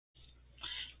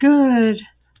Good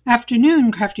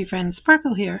afternoon, Crafty Friends.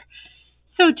 Sparkle here.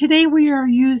 So today we are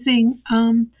using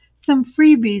some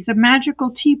freebies, a magical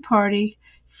tea party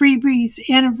freebies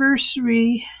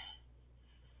anniversary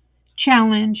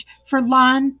challenge for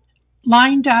line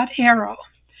dot arrow.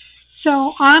 So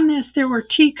on this there were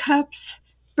teacups,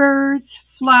 birds,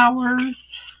 flowers,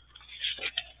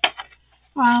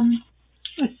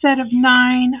 a set of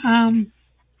 9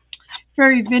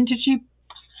 very vintagey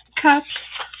cups.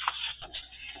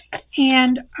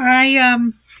 And I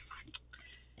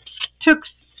took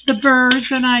the birds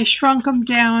and I shrunk them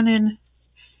down and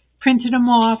printed them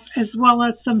off, as well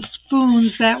as some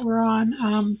spoons that were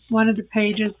on one of the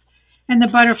pages, and the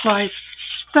butterflies.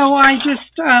 So I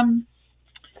just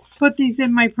put these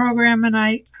in my program, and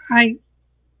I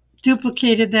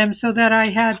duplicated them so that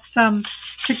I had some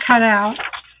to cut out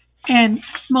and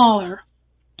smaller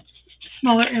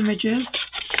images.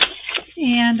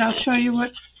 And I'll show you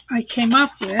what I came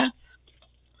up with.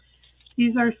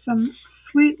 These are some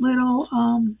sweet little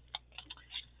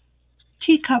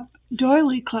teacup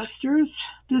doily clusters.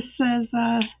 This says,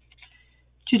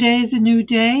 today is a new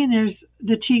day, and there's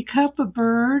the teacup, a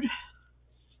bird.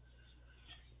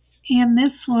 And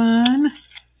this one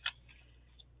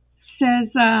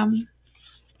says,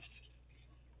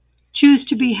 choose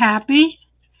to be happy.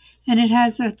 And it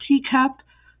has a teacup.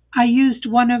 I used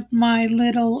one of my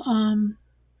little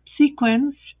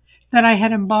sequins that I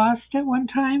had embossed at one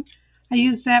time. I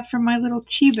used that for my little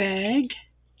tea bag.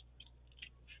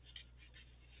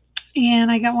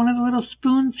 And I got one of the little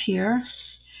spoons here.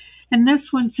 And this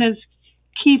one says,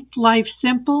 keep life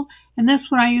simple. And this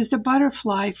one I used a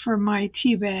butterfly for my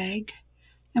tea bag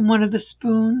and one of the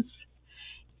spoons.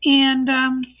 And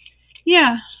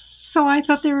yeah, so I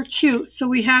thought they were cute. So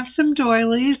we have some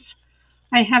doilies.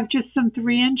 I have just some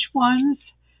 3-inch ones.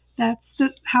 That's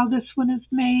how this one is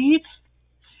made.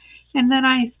 And then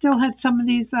I still had some of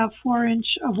these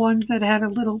 4-inch ones that had a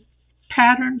little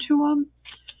pattern to them.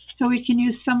 So we can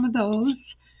use some of those.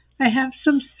 I have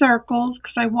some circles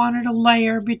because I wanted a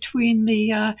layer between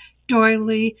the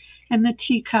doily and the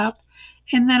teacup.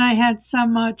 And then I had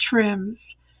some trims,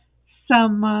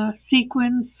 some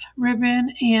sequins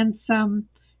ribbon, and some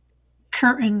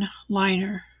curtain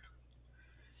liner.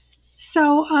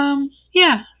 So,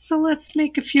 yeah, so let's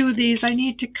make a few of these. I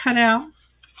need to cut out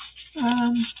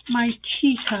my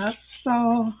teacup.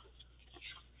 So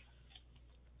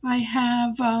I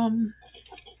have,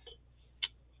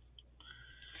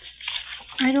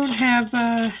 I don't have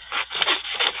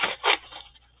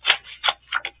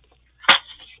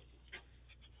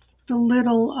the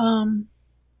little,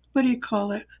 what do you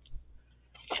call it,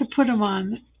 to put them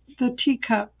on, the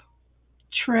teacup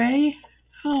tray.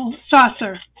 Oh,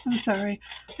 saucer. I'm sorry.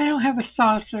 I don't have a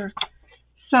saucer.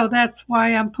 So that's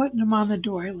why I'm putting them on the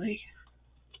doily.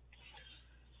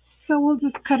 So we'll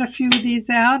just cut a few of these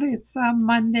out. It's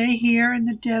Monday here in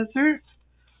the desert.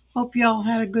 Hope you all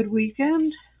had a good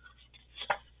weekend.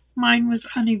 Mine was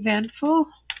uneventful,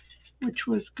 which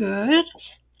was good.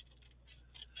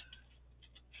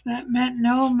 That meant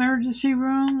no emergency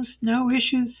rooms, no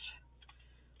issues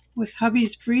with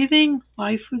hubby's breathing.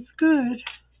 Life was good.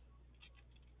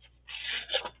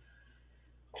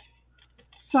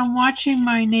 So I'm watching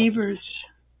my neighbor's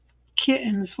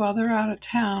kittens while they're out of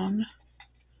town.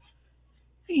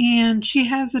 And she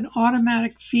has an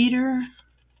automatic feeder.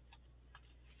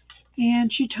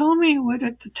 And she told me what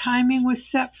the timing was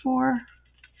set for.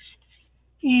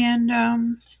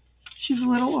 And she's a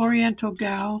little Oriental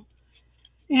gal.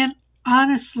 And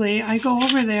honestly, I go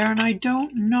over there and I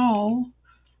don't know.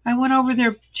 I went over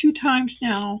there 2 times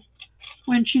now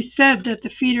when she said that the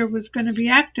feeder was going to be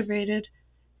activated.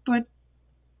 But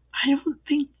I don't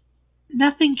think,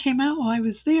 nothing came out while I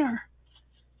was there.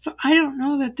 So I don't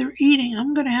know that they're eating.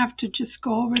 I'm going to have to just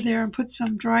go over there and put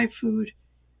some dry food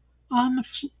on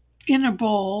in a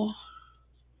bowl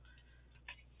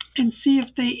and see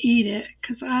if they eat it,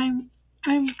 because I'm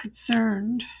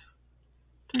concerned.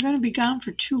 They're going to be gone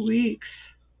for 2 weeks.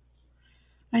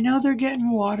 I know they're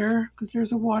getting water because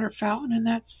there's a water fountain and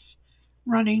that's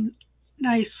running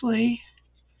nicely.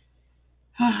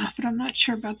 But I'm not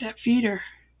sure about that feeder.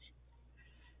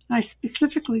 I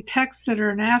specifically texted her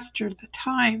and asked her the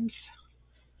times,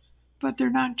 but they're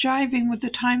not jiving with the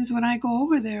times when I go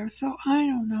over there, so I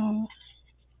don't know.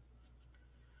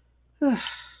 Ugh.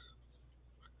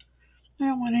 I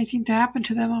don't want anything to happen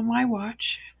to them on my watch,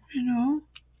 you know.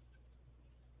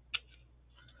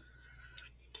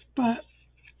 But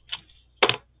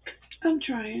I'm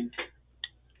trying.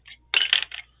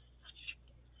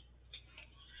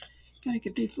 Gotta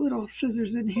get these little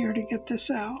scissors in here to get this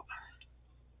out.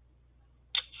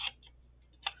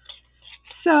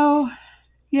 So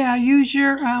Yeah, use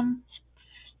your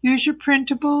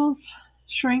printables,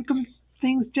 shrink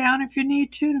things down if you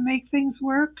need to make things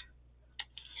work.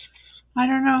 I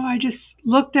don't know, I just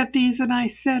looked at these and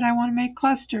I said I want to make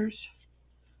clusters.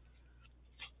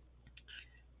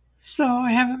 So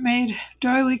I haven't made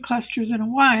doily clusters in a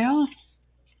while.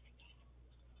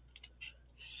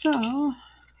 So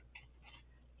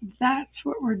that's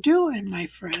what we're doing, my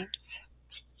friends.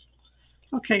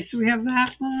 Okay, so we have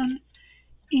that one.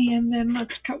 And then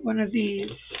let's cut one of these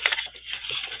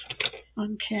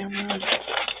on camera.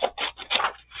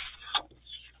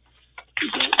 We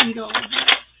don't need all of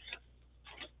this.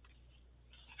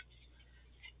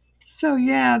 So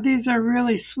yeah, these are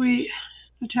really sweet.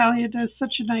 Nathalia does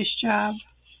such a nice job.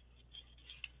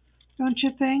 Don't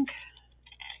you think?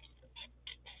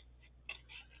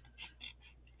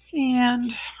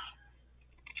 And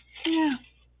yeah,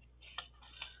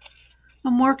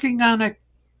 I'm working on a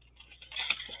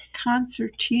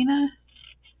concertina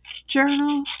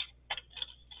journal.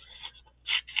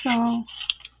 So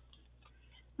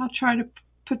I'll try to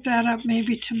put that up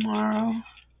maybe tomorrow.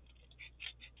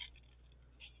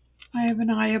 I have an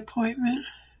eye appointment.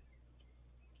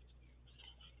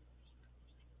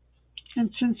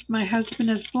 And since my husband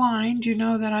is blind, you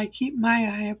know that I keep my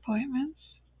eye appointments.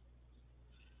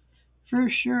 For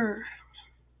sure.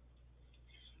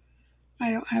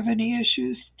 I don't have any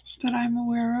issues that I'm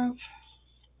aware of.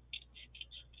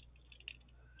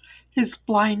 His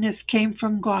blindness came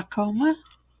from glaucoma,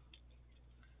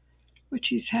 which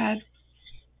he's had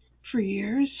for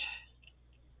years.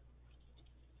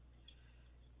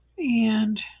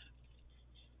 And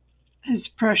his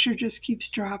pressure just keeps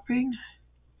dropping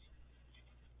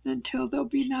until there'll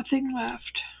be nothing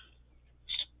left.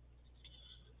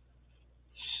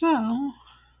 So,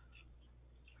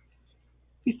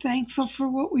 be thankful for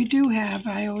what we do have,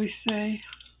 I always say.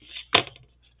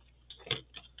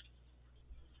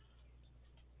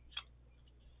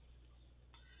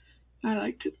 I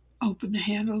like to open the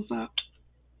handles up.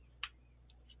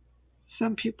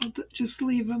 Some people just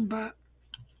leave them, but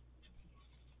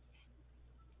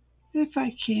if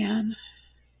I can.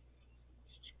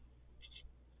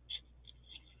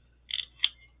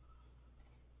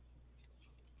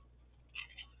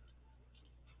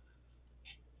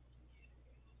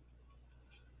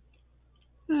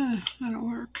 That'll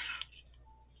work.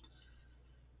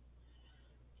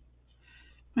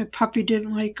 My puppy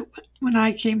didn't like it when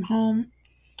I came home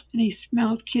and he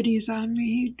smelled kitties on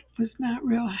me. He was not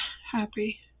real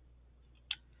happy.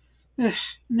 Ugh,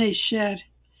 and they shed.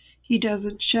 He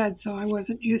doesn't shed, so I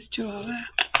wasn't used to all that.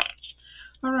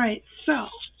 All right, so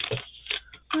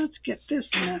let's get this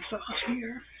mess off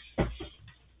here.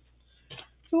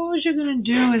 So what you're going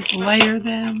to do is layer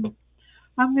them.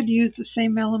 I'm going to use the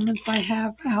same elements I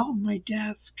have out on my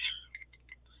desk.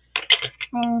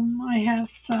 I have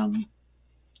some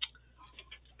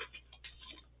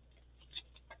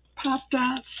pop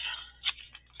dots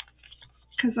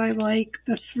because I like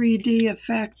the 3D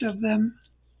effect of them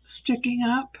sticking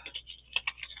up.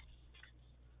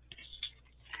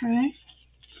 Okay,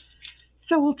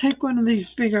 so we'll take one of these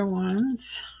bigger ones.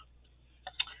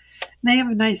 They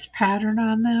have a nice pattern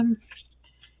on them,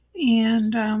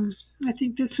 and I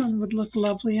think this one would look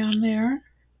lovely on there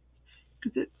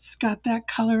because it's got that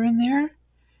color in there.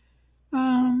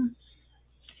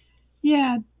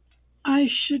 Yeah, I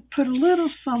should put a little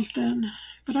something,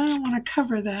 but I don't want to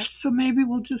cover that, so maybe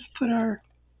we'll just put our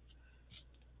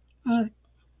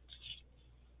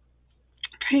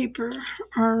paper,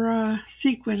 our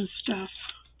sequin stuff.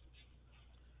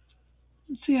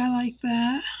 See, I like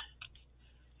that.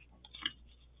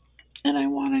 And I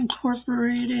want to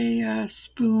incorporate a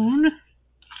spoon.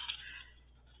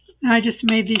 And I just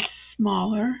made these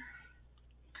smaller.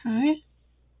 Okay.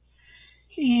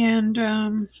 And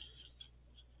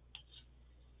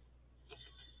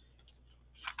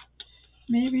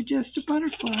maybe just a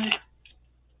butterfly.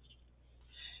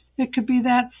 It could be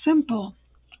that simple.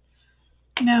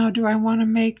 Now, do I want to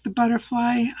make the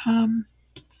butterfly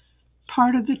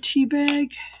part of the tea bag?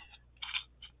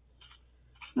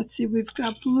 Let's see, we've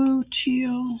got blue,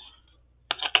 teal.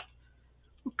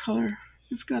 What color?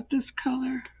 We've got this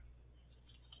color.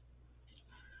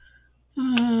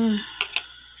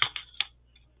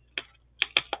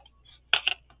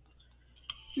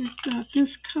 We've got this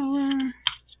color.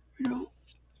 No.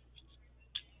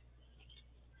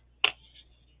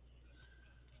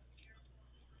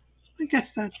 I guess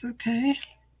that's okay.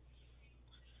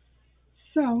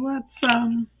 So let's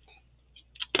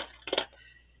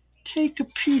take a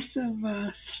piece of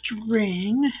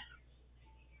string,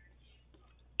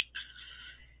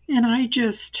 and I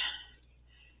just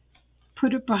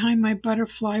put it behind my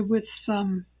butterfly with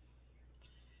some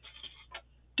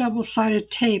double-sided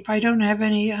tape. I don't have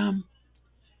any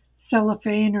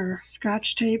cellophane or scotch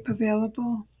tape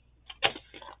available.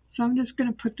 So I'm just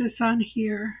going to put this on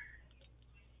here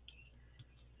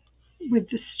with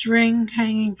the string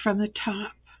hanging from the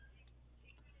top.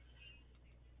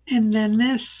 And then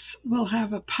this will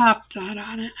have a pop dot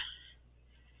on it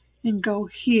and go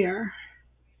here.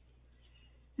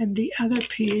 And the other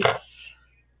piece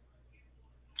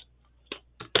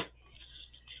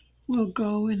will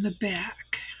go in the back.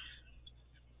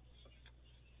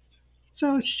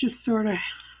 So it's just sort of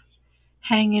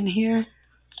hanging here.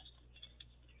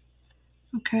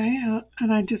 Okay,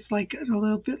 and I just like it a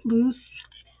little bit loose.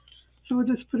 So we'll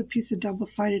just put a piece of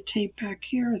double-sided tape back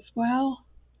here as well.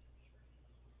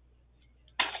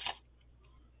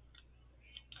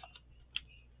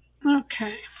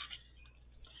 Okay,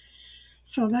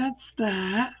 so that's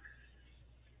that.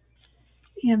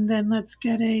 And then let's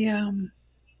get a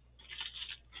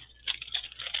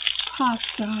pop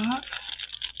dot.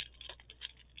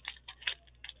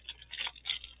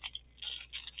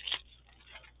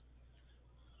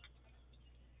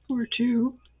 Or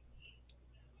two.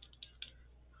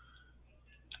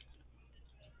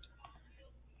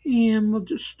 And we'll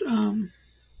just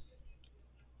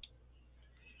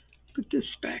put this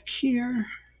back here.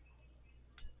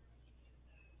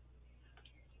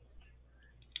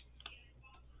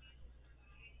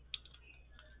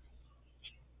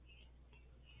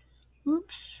 Oops.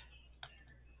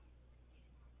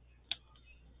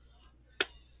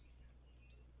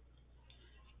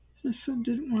 This one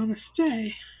didn't want to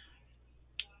stay.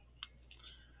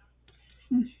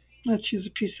 Let's use a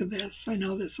piece of this. I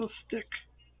know this will stick.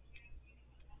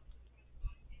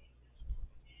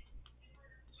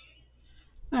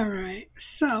 All right,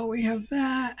 so we have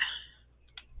that.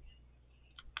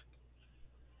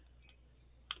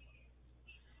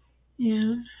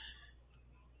 And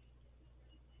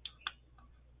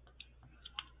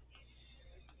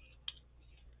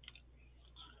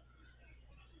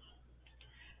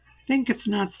I think it's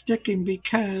not sticking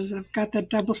because I've got that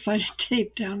double-sided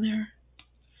tape down there.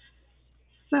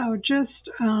 So just,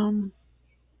 I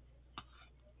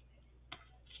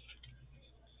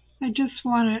just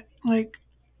want it like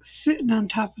sitting on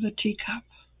top of the teacup.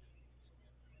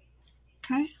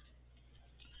 Okay.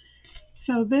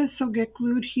 So this will get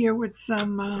glued here with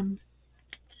some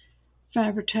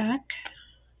Fabri-Tac.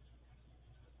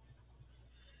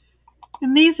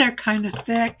 And these are kind of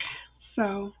thick,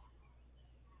 so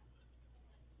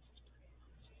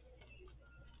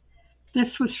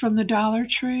this was from the Dollar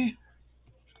Tree.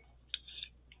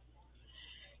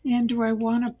 And do I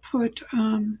want to put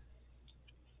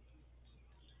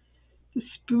the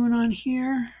spoon on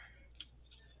here?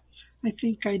 I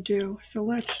think I do. So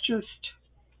let's just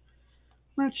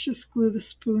glue the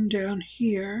spoon down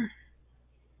here.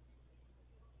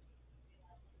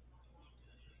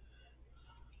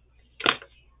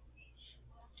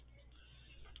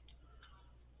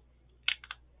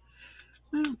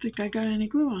 I don't think I got any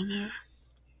glue on that.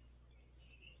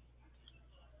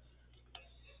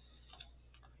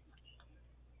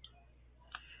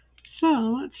 So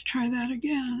let's try that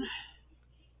again.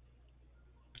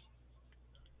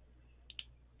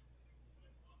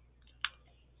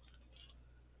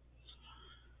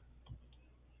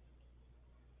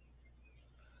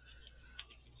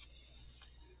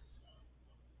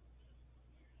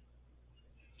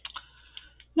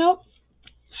 Nope.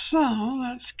 So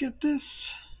let's get this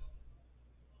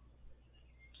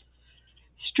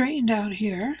straightened out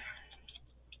here.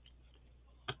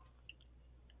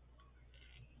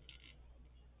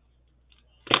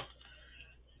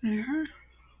 There.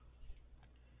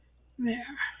 There.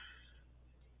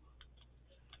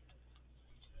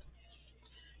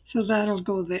 So that'll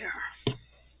go there.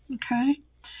 Okay.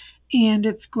 And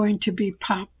it's going to be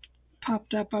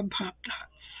popped up on pop dots.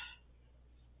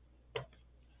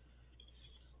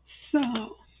 So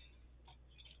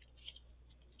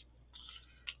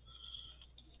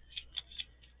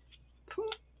put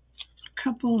a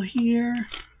couple here,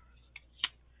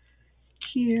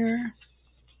 here,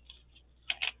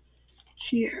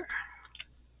 here.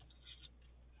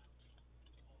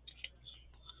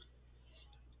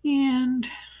 And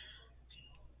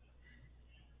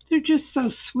they're just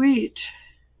so sweet.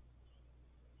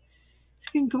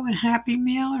 You can go in Happy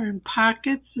Meal or in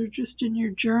pockets or just in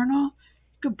your journal.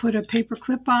 You can put a paper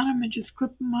clip on them and just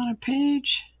clip them on a page.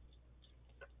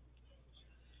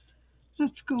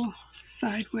 Let's go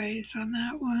sideways on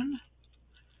that one.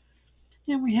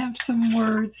 And we have some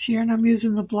words here, and I'm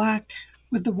using the black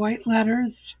with the white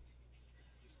letters.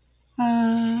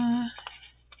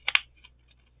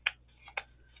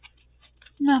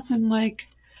 nothing like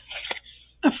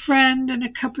a friend and a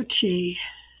cup of tea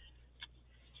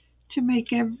to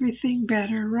make everything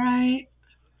better, right?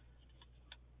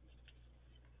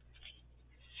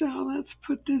 So let's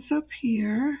put this up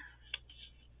here.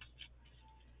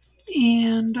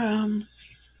 And I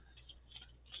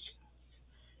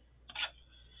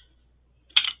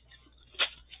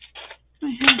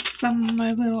have some of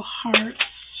my little hearts.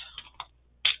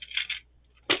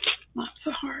 Lots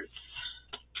of hearts.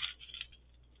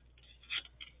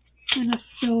 And a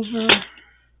silver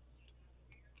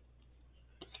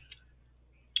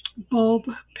bulb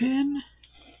pin.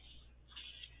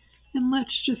 And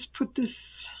let's just put this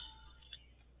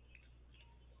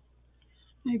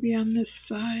maybe on this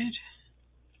side.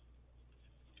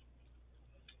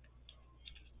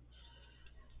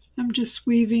 I'm just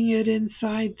weaving it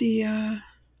inside the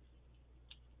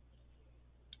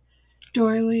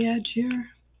doily edge here.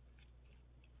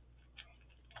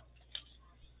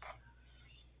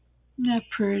 Isn't that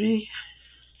pretty?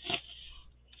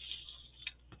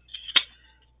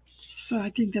 So I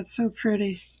think that's so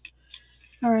pretty.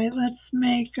 All right, let's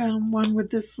make one with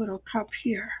this little cup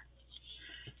here.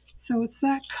 So it's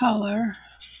that color.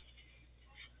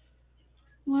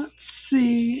 Let's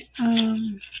see.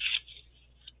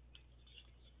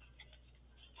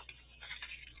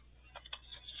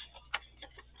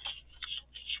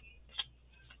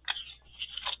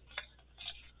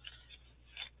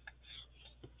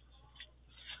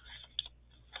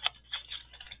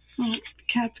 Well, the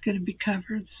cat's going to be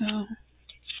covered, so.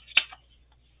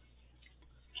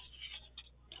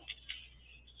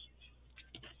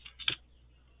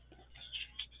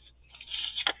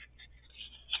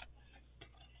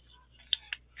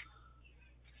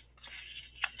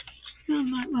 I'm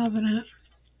not loving it.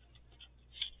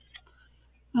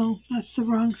 Oh, that's the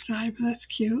wrong side, but that's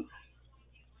cute.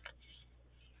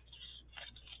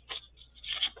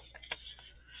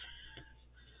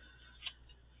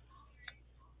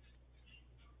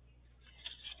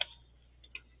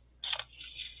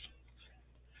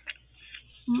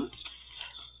 Let's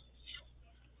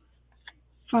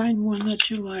find one that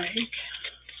you like.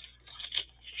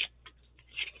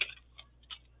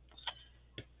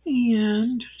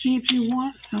 And see if you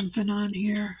want something on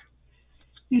here.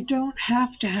 You don't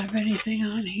have to have anything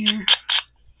on here.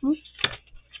 Oops.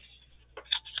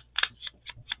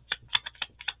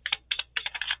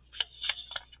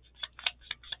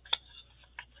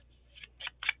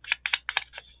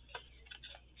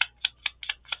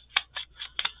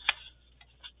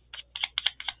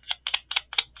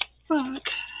 But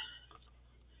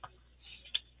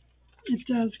it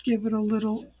does give it a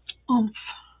little oomph.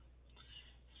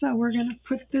 So we're going to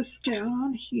put this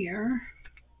down here.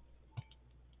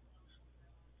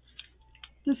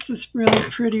 This is really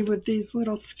pretty with these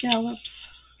little scallops.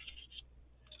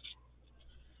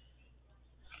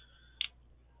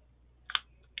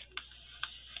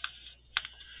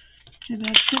 Okay,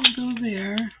 that's going to go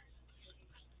there.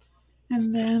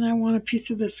 And then I want a piece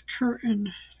of this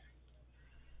curtain.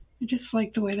 I just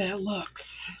like the way that looks.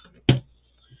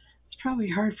 It's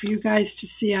probably hard for you guys to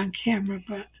see on camera,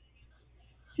 but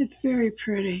it's very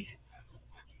pretty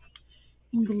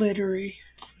and glittery.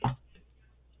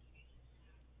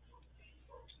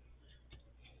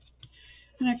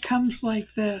 And it comes like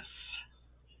this.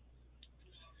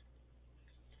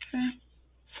 Okay.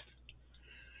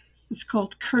 It's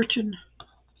called curtain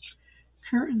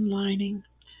lining.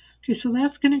 Okay, so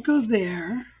that's going to go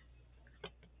there.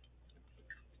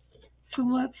 So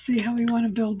let's see how we want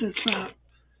to build this up.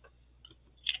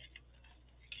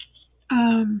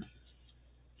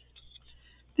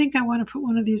 I think I want to put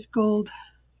one of these gold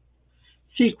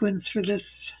sequins for this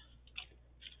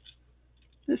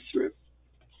rib.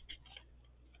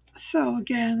 So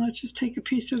again, let's just take a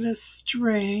piece of this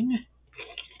string.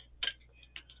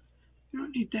 You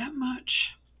don't need that much.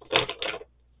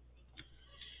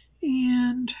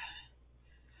 And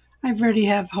I already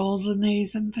have holes in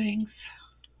these and things.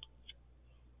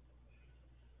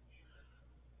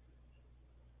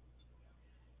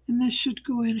 And this should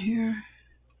go in here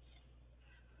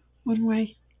one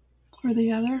way or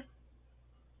the other.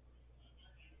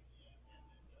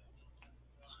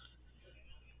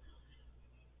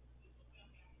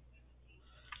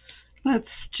 Let's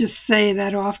just say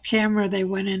that off camera they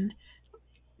went in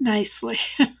nicely.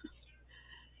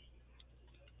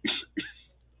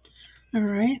 All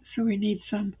right, so we need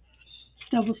some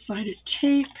double-sided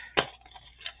tape.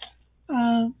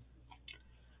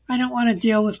 I don't want to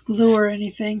deal with glue or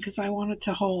anything because I want it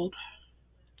to hold.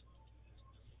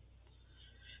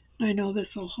 I know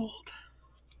this will hold.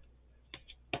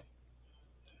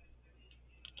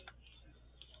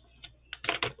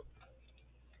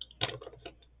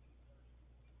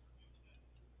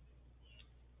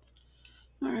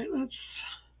 let's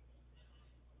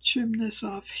trim this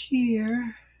off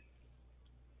here.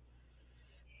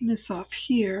 And this off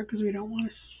here because we don't want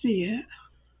to see it.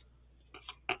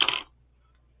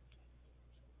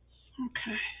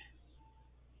 Okay.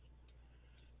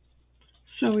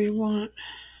 So we want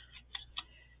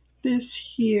this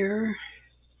here.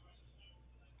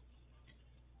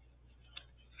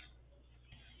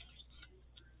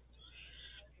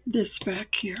 This back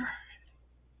here.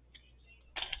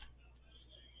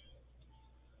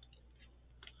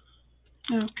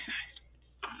 Okay.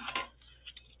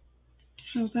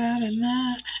 So that and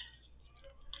that.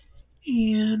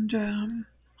 And a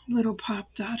little pop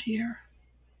dot here.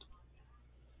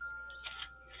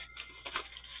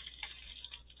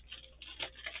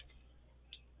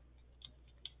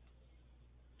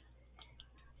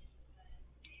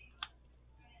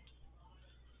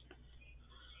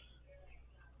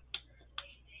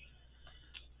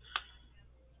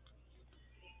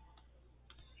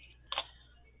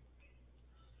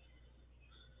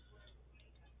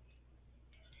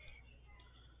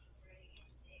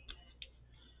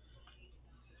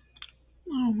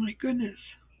 Oh my goodness.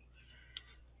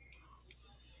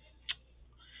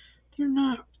 They're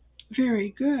not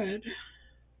very good.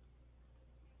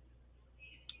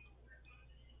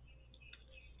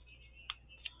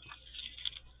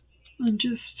 And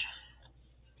just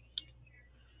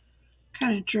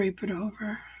kind of drape it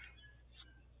over.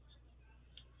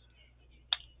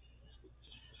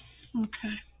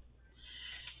 Okay.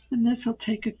 And this will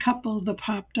take a couple of the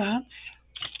pop dots.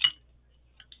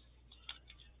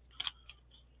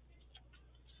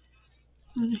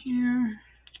 One here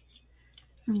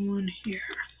and one here.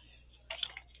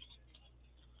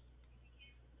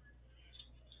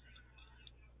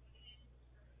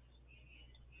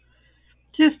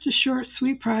 Just a short,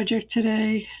 sweet project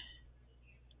today.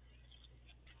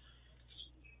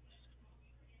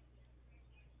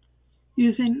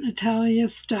 Using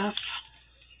Nathalia's stuff.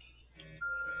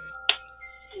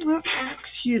 Oops,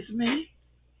 excuse me.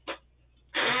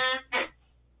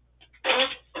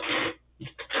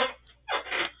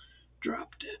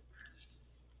 Dropped it.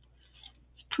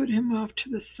 Let's put him off to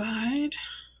the side.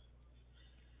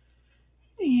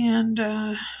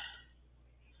 And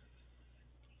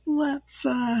let's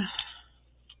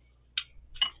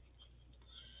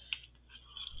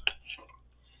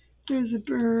there's a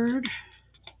bird.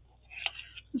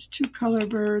 There's two color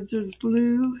birds. There's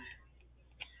blue.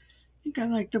 I think I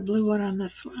like the blue one on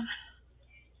this one.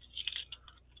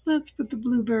 Let's put the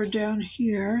blue bird down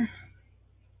here.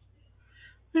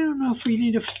 I don't know if we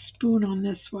need a spoon on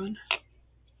this one.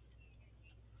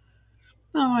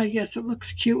 Oh, I guess it looks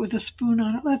cute with a spoon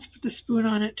on it. Let's put the spoon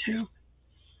on it too.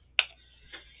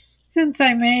 Since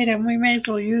I made them, we may as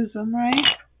well use them,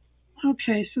 right?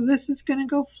 Okay, so this is going to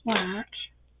go flat.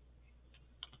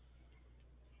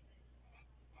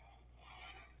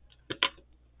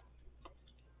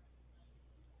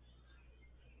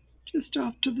 Just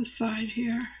off to the side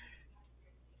here.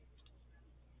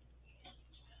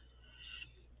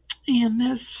 And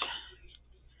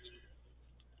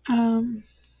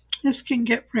this can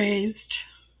get raised.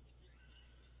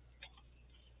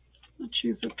 Let's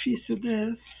use a piece of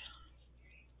this.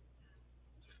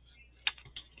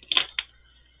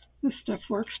 This stuff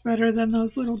works better than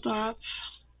those little dots.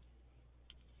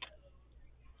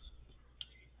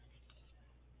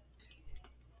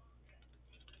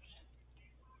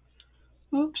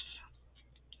 Oops.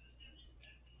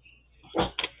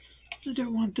 I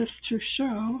don't want this to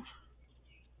show.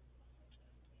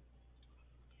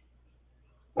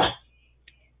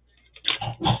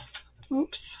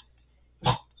 Oops.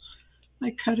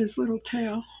 I cut his little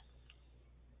tail.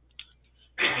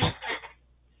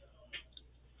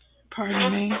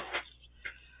 Pardon me.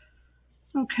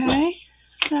 Okay,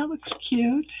 that looks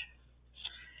cute.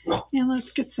 And let's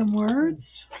get some words.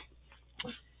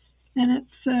 And it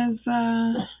says,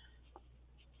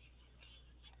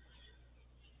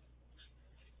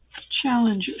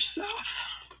 challenge yourself.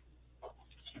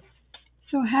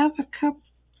 So have a cup.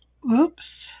 Whoops.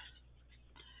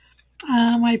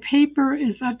 My paper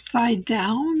is upside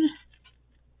down.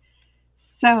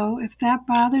 So if that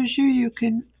bothers you, you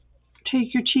can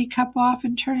take your teacup off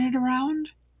and turn it around.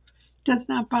 Does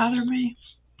not bother me.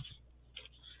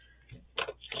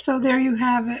 So there you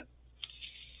have it.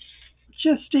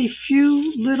 Just a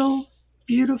few little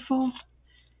beautiful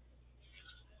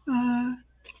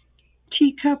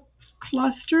teacup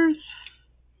clusters.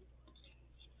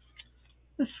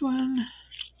 This one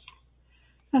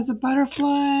has a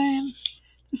butterfly.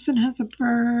 This one has a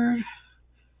bird,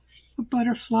 a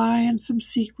butterfly, and some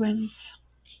sequins.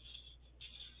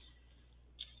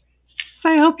 So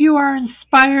I hope you are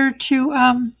inspired to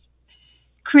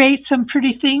create some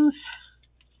pretty things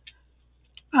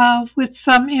with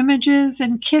some images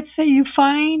and kits that you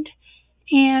find.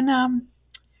 And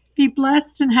be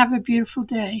blessed and have a beautiful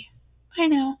day. Bye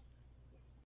now.